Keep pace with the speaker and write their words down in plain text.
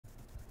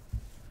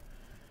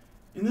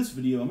In this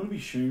video, I'm going to be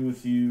sharing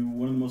with you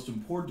one of the most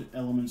important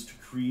elements to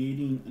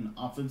creating an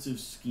offensive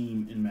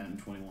scheme in Madden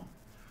 21.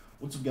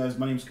 What's up, guys?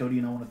 My name is Cody,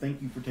 and I want to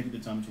thank you for taking the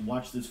time to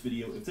watch this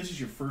video. If this is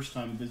your first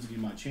time visiting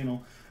my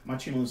channel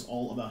is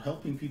all about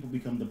helping people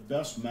become the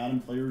best Madden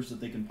players that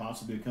they can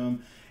possibly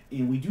become.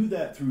 And we do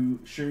that through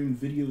sharing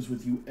videos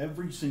with you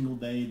every single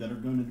day that are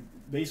going to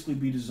basically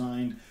be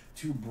designed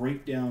to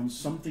break down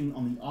something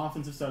on the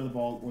offensive side of the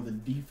ball or the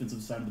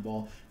defensive side of the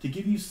ball to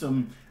give you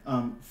some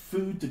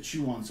food to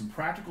chew on, some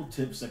practical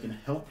tips that can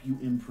help you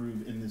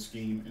improve in this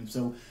game. And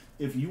so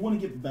if you want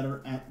to get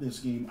better at this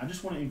game, I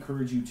just want to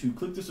encourage you to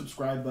click the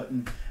subscribe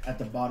button at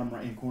the bottom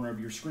right-hand corner of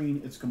your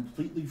screen. It's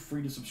completely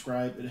free to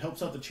subscribe. It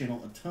helps out the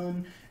channel a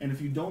ton. And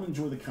if you don't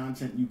enjoy the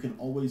content, you can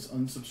always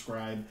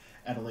unsubscribe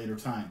at a later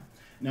time.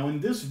 Now,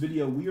 in this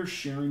video, we are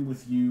sharing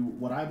with you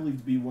what I believe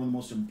to be one of the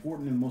most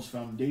important and most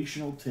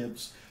foundational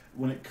tips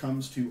when it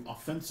comes to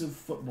offensive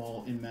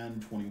football in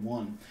Madden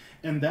 21.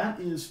 And that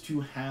is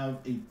to have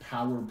a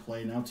power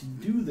play. Now, to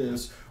do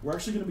this, we're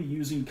actually going to be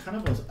using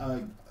kind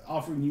of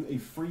offering you a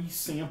free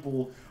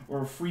sample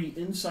or a free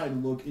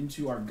inside look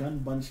into our gun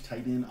bunch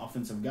tight end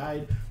offensive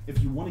guide.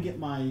 If you want to get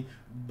my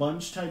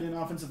bunch tight end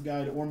offensive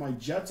guide or my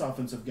Jets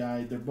offensive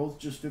guide, they're both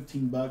just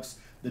 15 bucks.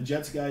 The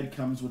Jets guide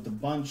comes with the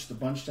bunch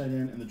tight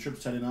end, and the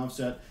trips tight end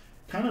offset,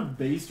 kind of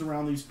based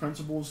around these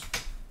principles.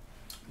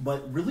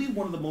 But really,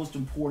 one of the most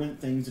important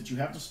things that you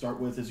have to start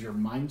with is your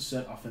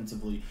mindset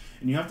offensively.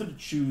 And you have to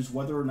choose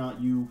whether or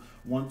not you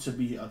want to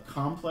be a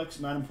complex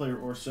Madden player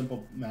or a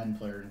simple Madden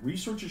player. And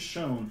research has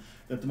shown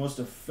that the most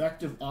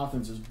effective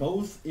offenses,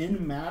 both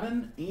in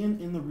Madden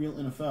and in the real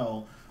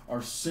NFL,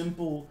 are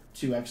simple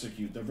to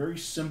execute. They're very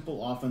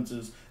simple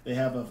offenses. They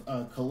have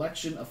a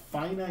collection, a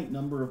finite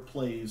number of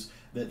plays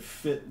that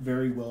fit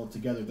very well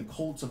together. The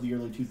Colts of the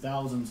early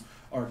 2000s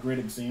are a great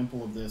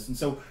example of this. And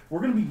so we're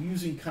going to be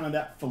using kind of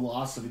that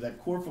philosophy, that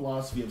core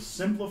philosophy of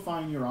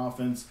simplifying your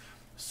offense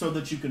so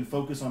that you can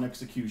focus on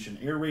execution.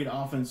 Air raid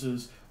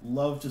offenses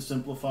love to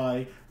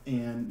simplify,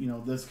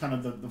 and that's kind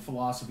of the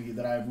philosophy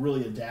that I've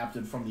really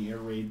adapted from the air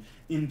raid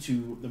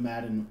into the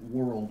Madden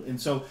world. And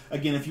so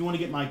again, if you want to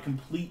get my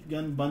complete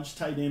gun bunch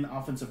tight end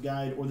offensive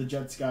guide or the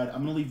Jets guide,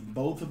 I'm going to leave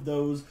both of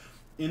those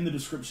in the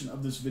description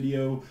of this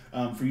video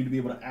for you to be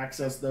able to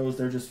access those.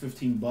 They're just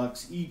 15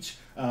 bucks each.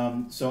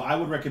 So I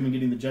would recommend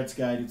getting the Jets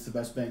guide. It's the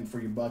best bang for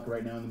your buck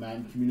right now in the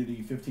Madden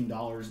community,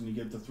 $15, and you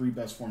get the 3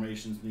 best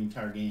formations in the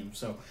entire game.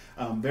 So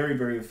very,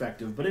 very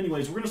effective. But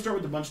anyways, we're going to start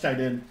with the bunch tight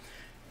end.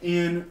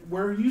 And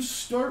where you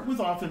start with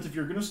offense, if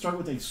you're going to start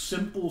with a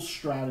simple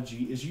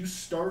strategy, is you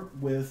start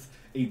with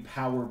a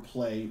power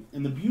play.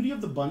 And the beauty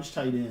of the bunch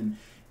tight end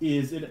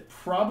is it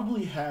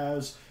probably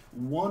has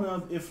one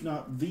of, if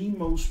not the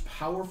most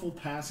powerful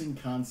passing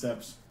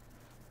concepts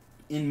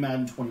in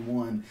Madden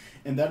 21,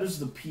 and that is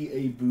the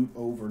PA boot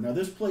over. Now,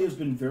 this play has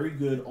been very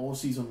good all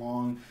season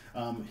long.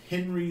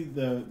 Henry,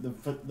 the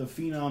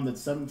phenom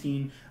that's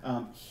 17,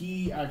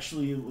 he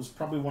actually was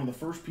probably one of the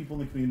first people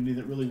in the community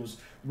that really was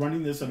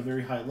running this at a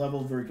very high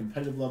level, very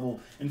competitive level.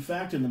 In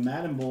fact, in the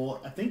Madden Bowl,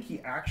 I think he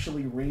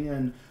actually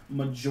ran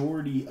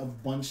majority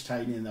of bunch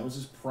tight end. That was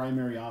his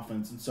primary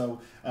offense, and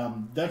so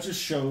that just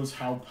shows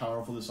how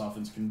powerful this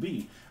offense can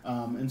be.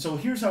 And so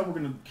here's how we're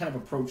going to kind of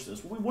approach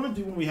this. What we want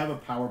to do when we have a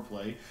power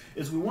play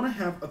is we want to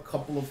have a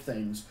couple of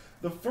things.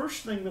 The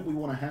first thing that we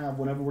want to have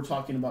whenever we're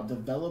talking about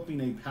developing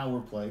a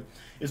power play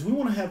is we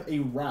want to have a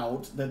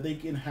route that they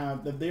can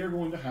have, that they are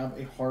going to have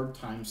a hard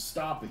time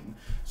stopping.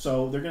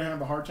 So they're going to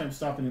have a hard time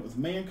stopping it with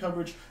man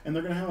coverage, and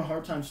they're going to have a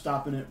hard time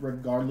stopping it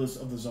regardless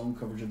of the zone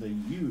coverage that they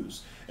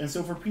use. And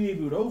so for PA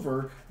boot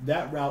over,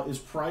 that route is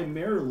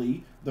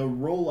primarily the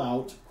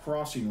rollout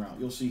crossing route.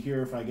 You'll see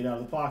here, if I get out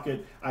of the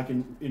pocket, I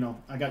can,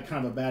 I got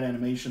kind of a bad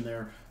animation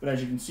there, but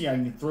as you can see, I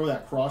can throw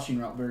that crossing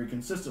route very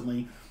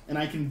consistently, and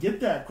I can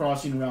get that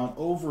crossing route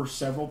over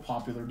several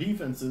popular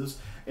defenses,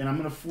 and I'm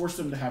going to force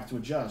them to have to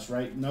adjust,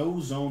 right? No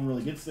zone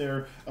really gets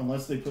there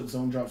unless they put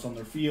zone drops on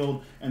their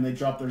field, and they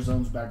drop their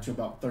zones back to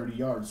about 30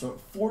 yards. So it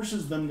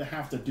forces them to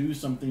have to do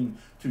something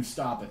to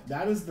stop it.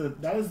 That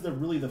is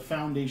really the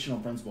foundational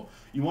principle.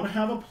 You want to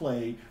have a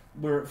play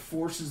where it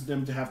forces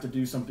them to have to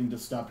do something to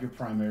stop your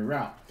primary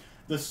route.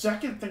 The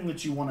second thing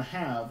that you want to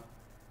have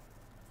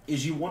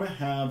is you want to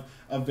have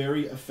a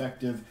very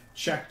effective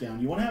check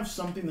down. You want to have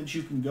something that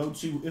you can go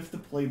to if the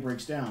play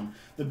breaks down.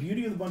 The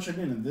beauty of the bunch tight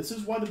end, and this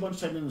is why the bunch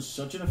tight end is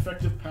such an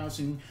effective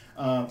passing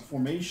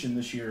formation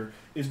this year,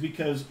 is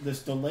because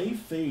this delay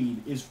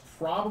fade is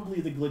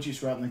probably the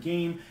glitchiest route in the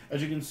game.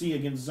 As you can see,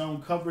 against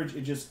zone coverage,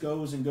 it just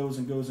goes and goes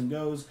and goes and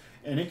goes,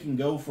 and it can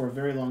go for a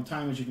very long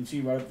time, as you can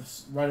see right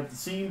up the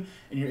seam,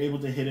 and you're able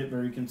to hit it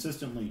very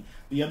consistently.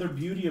 The other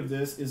beauty of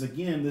this is,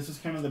 again, this is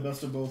kind of the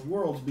best of both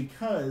worlds,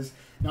 because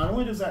not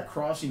only does that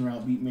crossing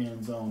route beat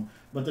man zone,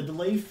 but the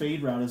delay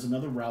fade route is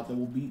another route that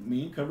will beat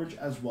man coverage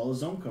as well as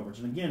zone coverage.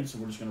 And again, so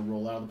we're just going to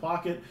roll out of the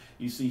pocket.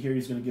 You see here,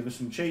 he's going to give us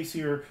some chase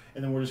here,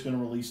 and then we're just going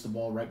to release the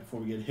ball right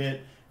before we get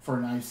hit for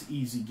a nice,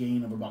 easy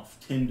gain of about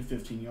 10 to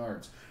 15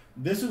 yards.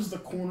 This is the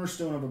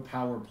cornerstone of a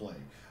power play.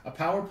 A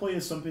power play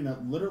is something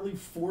that literally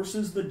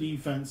forces the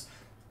defense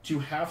to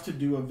have to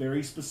do a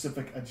very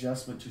specific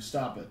adjustment to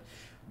stop it.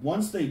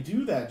 Once they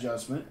do that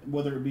adjustment,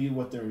 whether it be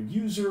with their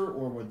user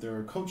or with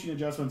their coaching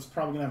adjustments,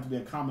 probably going to have to be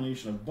a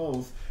combination of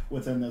both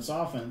within this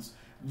offense.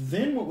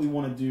 Then what we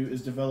want to do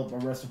is develop the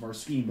rest of our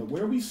scheme. But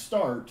where we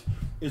start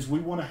is we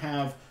want to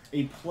have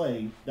a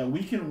play that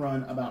we can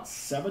run about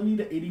 70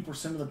 to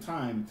 80% of the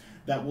time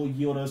that will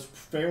yield us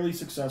fairly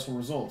successful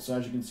results. So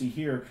as you can see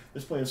here,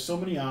 this play has so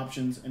many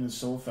options and is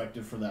so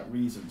effective for that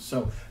reason.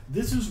 So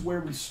this is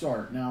where we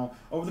start. Now,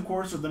 over the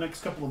course of the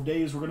next couple of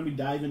days, we're going to be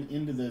diving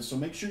into this. So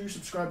make sure you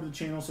subscribe to the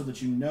channel so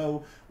that you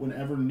know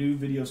whenever new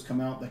videos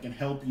come out that can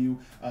help you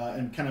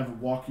and kind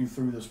of walk you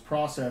through this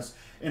process.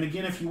 And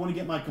again, if you want to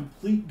get my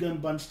complete gun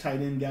bunch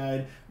tight end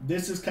guide,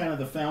 this is kind of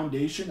the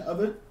foundation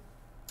of it.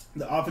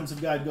 The offensive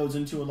guide goes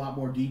into a lot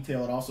more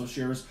detail. It also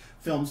shares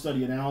film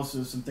study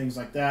analysis and things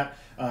like that.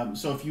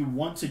 So if you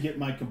want to get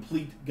my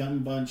complete gun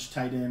bunch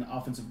tight end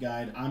offensive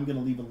guide, I'm going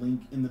to leave a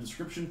link in the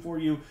description for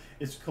you.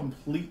 It's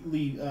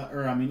completely,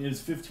 it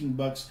is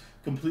 $15,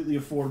 completely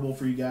affordable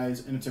for you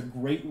guys, and it's a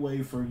great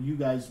way for you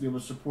guys to be able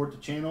to support the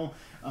channel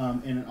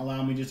and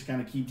allow me just to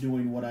kind of keep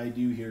doing what I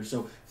do here.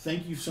 So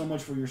thank you so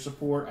much for your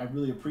support. I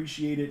really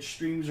appreciate it.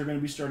 Streams are going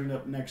to be starting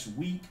up next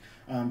week.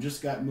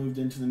 Just got moved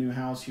into the new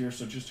house here,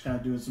 so just kind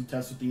of doing some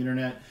tests with the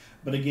internet.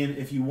 But again,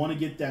 if you want to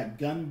get that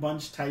gun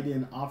bunch tight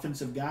end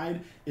offensive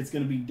guide, it's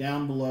going to be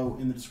down below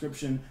in the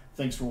description.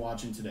 Thanks for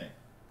watching today.